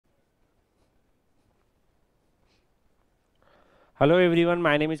Hello everyone,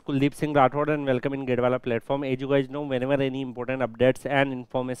 my name is Kuldeep Singh Rathod and welcome in Wallah platform. As you guys know, whenever any important updates and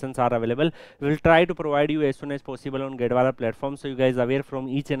informations are available, we will try to provide you as soon as possible on Wallah platform, so you guys are aware from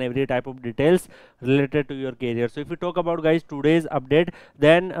each and every type of details related to your career. So if we talk about guys today's update,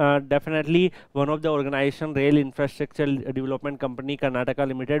 then definitely one of the organization Rail Infrastructure Development Company Karnataka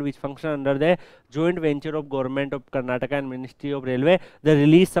Limited, which function under the joint venture of Government of Karnataka and Ministry of Railway, they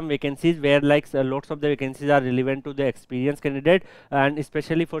release some vacancies where lots of the vacancies are relevant to the experienced candidate, and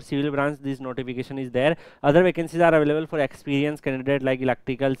especially for civil branch this notification is there. Other vacancies are available for experienced candidate like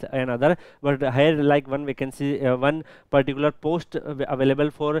electricals and other, but here like one vacancy, one particular post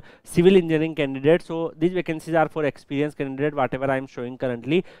available for civil engineering candidate. So these vacancies are for experienced candidate whatever I am showing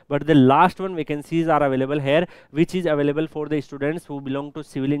currently, but the last one vacancies are available here which is available for the students who belong to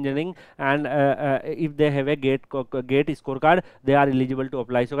civil engineering, and if they have a gate scorecard they are eligible to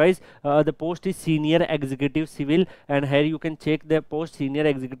apply. So guys, the post is senior executive civil, and here you can check the post senior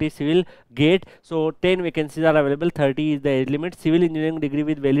executive civil gate. So 10 vacancies are available, 30 is the age limit. Civil engineering degree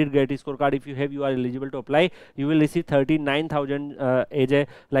with valid gate scorecard, if you have, you are eligible to apply. You will receive 39,000 as a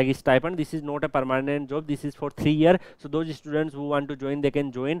stipend. This is not a permanent job, this is for 3 years. So those students who want to join, they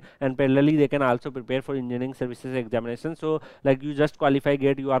can join, and parallelly they can also prepare for engineering services examination. So like you just qualify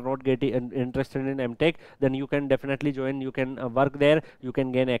gate, you are not getting interested in MTech, then you can definitely join, you can work there, you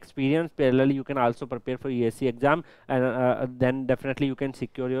can gain experience. Parallelly you can also prepare for ESC exam, and then definitely you can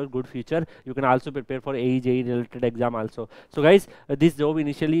secure your good future. You can also prepare for 𝐂𝐸 related exam also. So guys, this job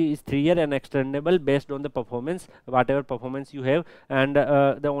initially is 3 year and extendable based on the performance, whatever performance you have, and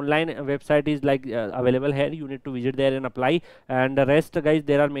the online website is available here. You need to visit there and apply, and the rest guys,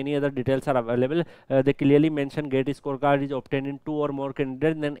 there are many other details are available. They clearly mention gate scorecard is obtained in 2 or more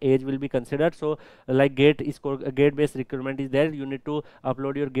candidates, then age will be considered. So like gate based requirement is there. You need to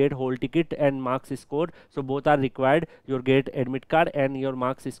upload your gate whole ticket and marks scored, so both are required. Your gate admit card and your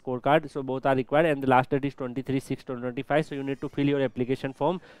marks scorecard, so both are required, and the last date is 23/6/2025. So you need to fill your application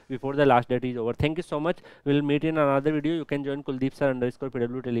form before the last date is over. Thank you so much. We'll meet in another video. You can join Kuldeep sir _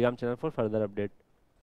 PW Telegram channel for further update.